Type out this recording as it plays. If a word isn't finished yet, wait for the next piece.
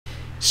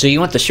So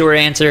you want the short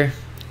answer?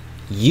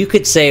 You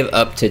could save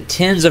up to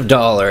tens of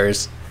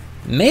dollars,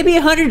 maybe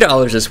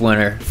 $100 this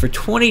winter, for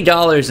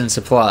 $20 in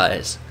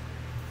supplies.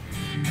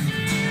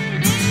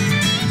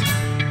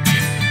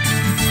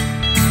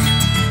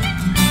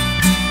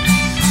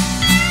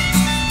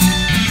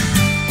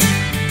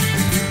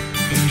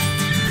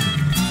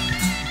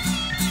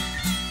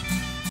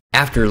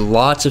 After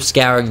lots of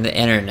scouring the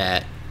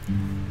internet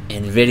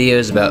and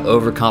videos about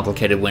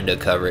overcomplicated window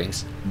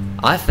coverings,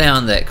 I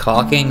found that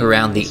caulking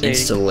around the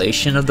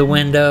installation of the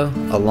window,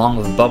 along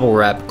with bubble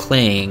wrap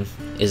cleaning,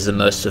 is the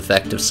most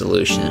effective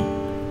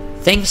solution.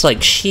 Things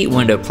like sheet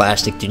window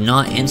plastic do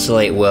not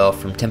insulate well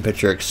from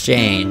temperature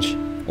exchange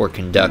or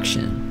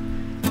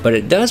conduction, but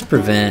it does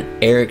prevent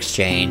air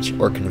exchange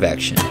or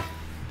convection.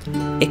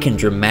 It can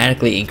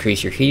dramatically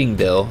increase your heating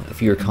bill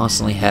if you are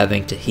constantly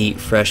having to heat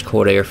fresh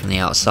cold air from the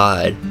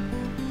outside.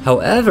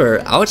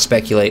 However, I would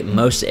speculate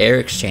most air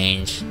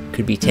exchange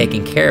could be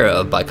taken care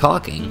of by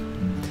caulking,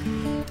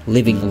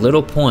 leaving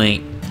little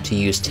point to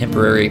use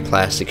temporary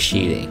plastic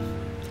sheeting.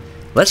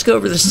 Let's go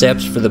over the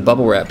steps for the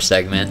bubble wrap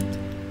segment,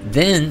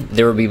 then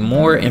there will be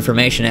more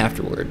information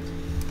afterward.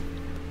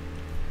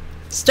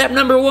 Step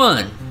number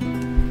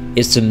 1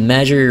 is to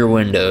measure your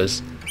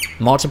windows.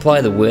 Multiply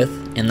the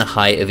width and the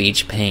height of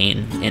each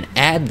pane and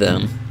add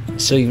them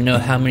so you know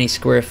how many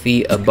square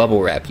feet of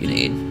bubble wrap you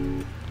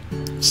need.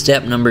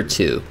 Step number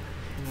 2,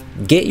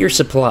 get your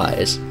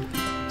supplies: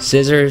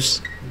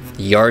 scissors,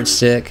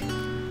 yardstick,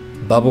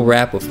 bubble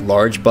wrap with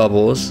large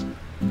bubbles,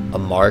 a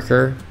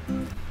marker,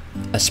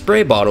 a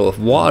spray bottle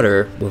of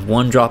water with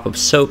 1 drop of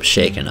soap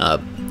shaken up.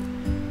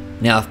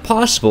 Now if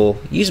possible,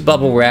 use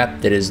bubble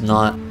wrap that is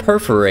not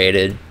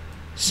perforated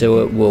so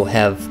it will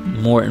have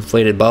more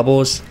inflated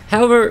bubbles.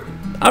 However,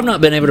 I've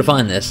not been able to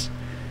find this.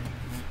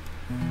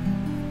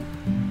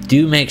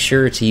 Do make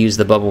sure to use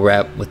the bubble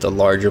wrap with the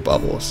larger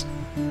bubbles.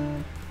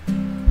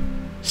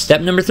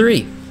 Step number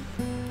 3,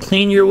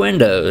 clean your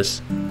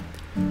windows.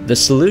 The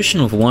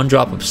solution with 1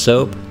 drop of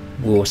soap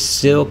will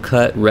seal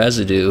cut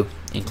residue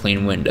in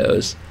clean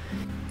windows.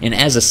 And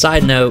as a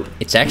side note,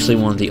 it's actually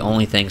one of the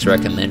only things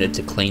recommended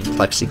to clean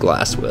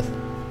plexiglass with.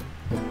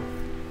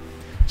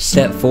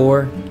 Step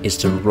 4 is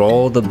to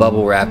roll the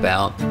bubble wrap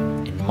out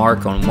and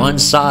mark on one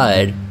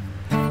side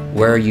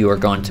where you are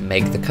going to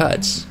make the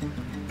cuts.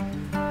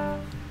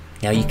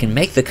 Now you can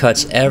make the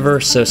cuts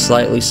ever so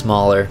slightly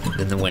smaller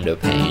than the window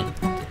pane.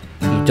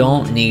 You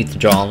don't need to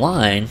draw a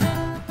line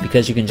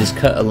because you can just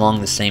cut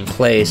along the same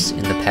place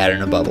in the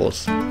pattern of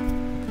bubbles.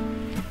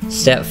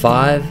 Step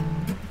 5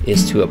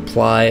 is to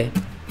apply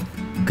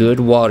good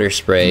water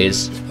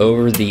sprays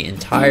over the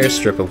entire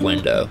strip of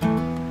window.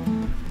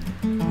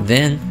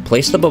 Then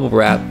place the bubble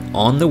wrap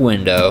on the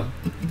window.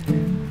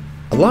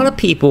 A lot of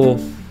people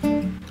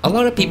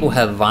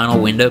have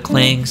vinyl window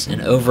clings,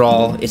 and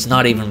overall it's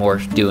not even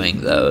worth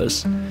doing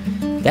those.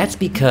 That's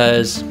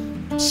because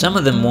some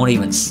of them won't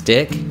even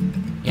stick,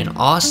 and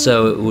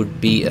also it would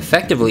be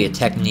effectively a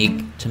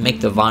technique to make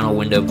the vinyl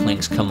window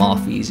clings come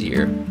off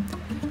easier.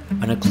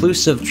 An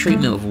occlusive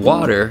treatment with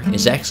water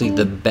is actually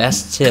the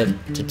best tip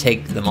to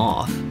take them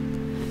off.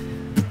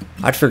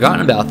 I'd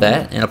forgotten about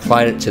that and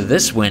applied it to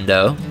this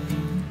window.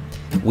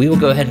 We will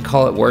go ahead and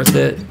call it worth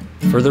it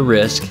for the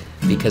risk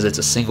because it's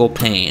a single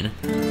pane.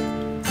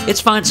 It's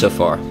fine so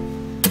far.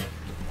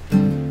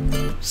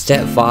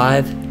 Step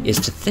 5 is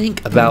to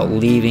think about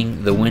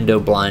leaving the window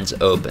blinds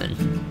open,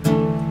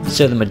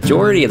 so the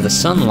majority of the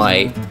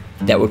sunlight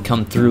that would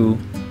come through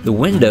the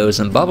windows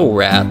and bubble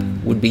wrap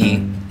would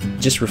be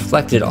just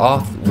reflected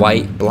off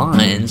white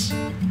blinds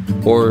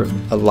or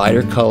a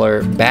lighter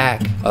color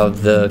back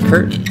of the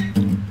curtain.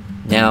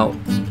 Now,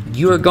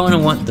 you are going to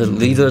want to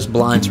leave those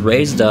blinds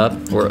raised up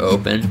or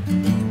open,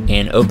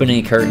 and open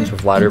any curtains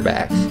with lighter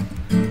backs.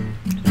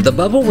 The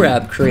bubble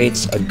wrap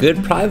creates a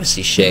good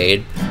privacy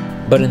shade,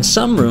 but in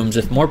some rooms,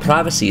 if more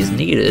privacy is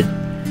needed,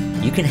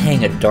 you can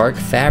hang a dark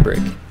fabric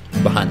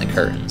behind the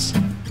curtains.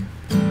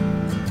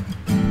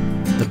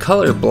 The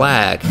color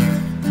black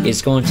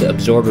is going to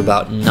absorb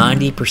about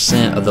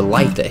 90% of the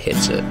light that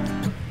hits it.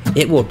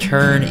 It will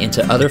turn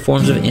into other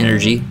forms of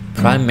energy,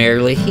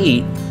 primarily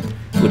heat,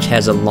 which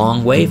has a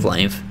long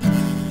wavelength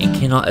and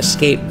cannot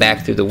escape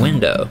back through the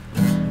window,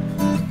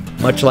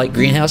 much like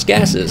greenhouse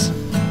gases.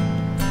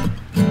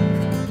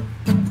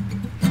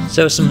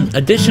 So some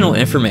additional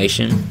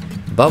information: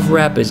 bubble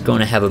wrap is going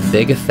to have a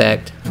big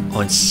effect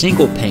on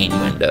single pane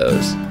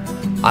windows.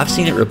 I've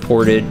seen it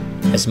reported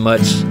as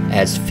much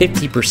as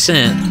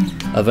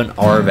 50% of an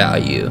R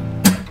value.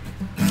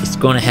 It's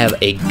going to have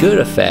a good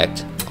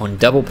effect on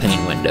double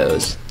pane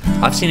windows.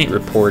 I've seen it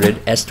reported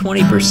as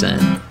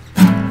 20%.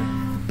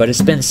 But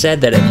it's been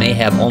said that it may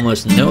have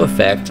almost no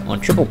effect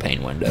on triple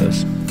pane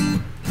windows.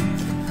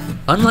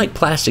 Unlike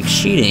plastic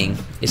sheeting,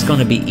 it's going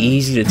to be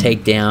easy to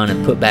take down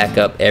and put back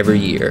up every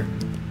year.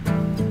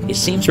 It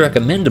seems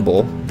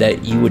recommendable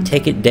that you would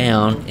take it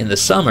down in the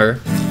summer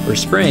or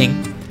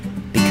spring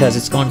because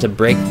it's going to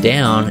break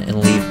down and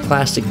leave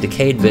plastic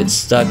decayed bits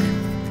stuck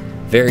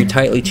very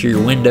tightly to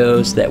your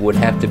windows that would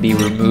have to be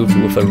removed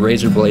with a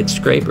razor blade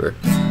scraper.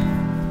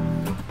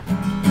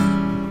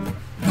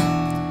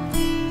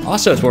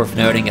 Also, it's worth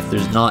noting if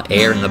there's not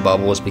air in the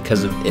bubbles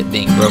because of it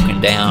being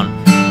broken down,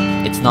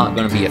 it's not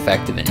going to be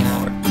effective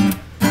anymore.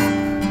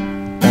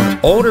 On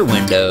older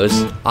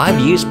windows, I've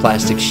used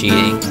plastic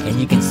sheeting and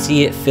you can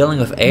see it filling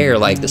with air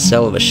like the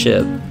sail of a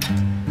ship.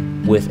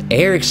 With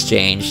air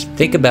exchange,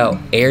 think about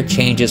air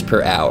changes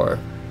per hour.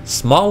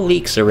 Small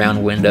leaks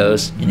around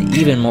windows, and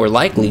even more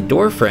likely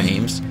door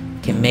frames,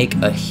 can make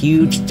a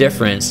huge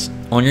difference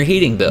on your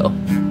heating bill.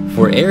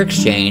 For air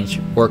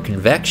exchange or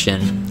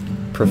convection,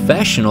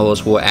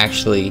 professionals will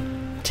actually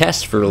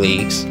test for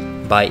leaks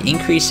by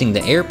increasing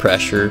the air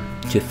pressure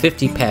to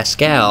 50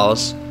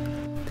 pascals.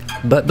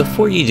 But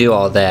before you do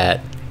all that,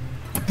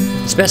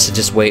 it's best to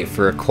just wait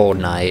for a cold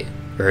night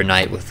or a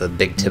night with a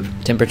big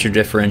temperature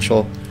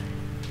differential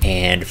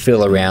and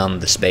feel around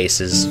the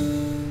spaces.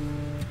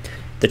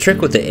 The trick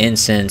with the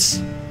incense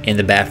and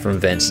the bathroom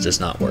vents does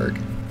not work.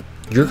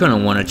 You're going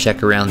to want to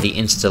check around the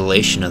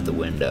installation of the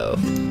window,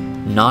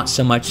 not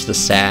so much the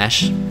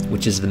sash,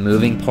 which is the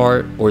moving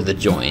part, or the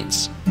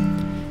joints.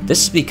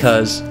 This is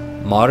because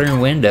modern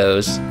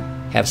windows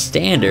have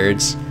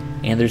standards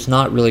and there's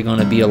not really going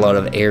to be a lot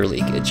of air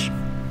leakage.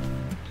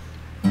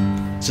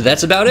 So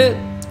that's about it.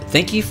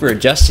 Thank you for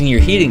adjusting your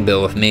heating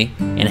bill with me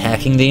and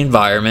hacking the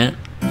environment.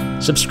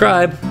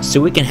 Subscribe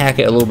so we can hack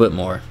it a little bit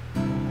more.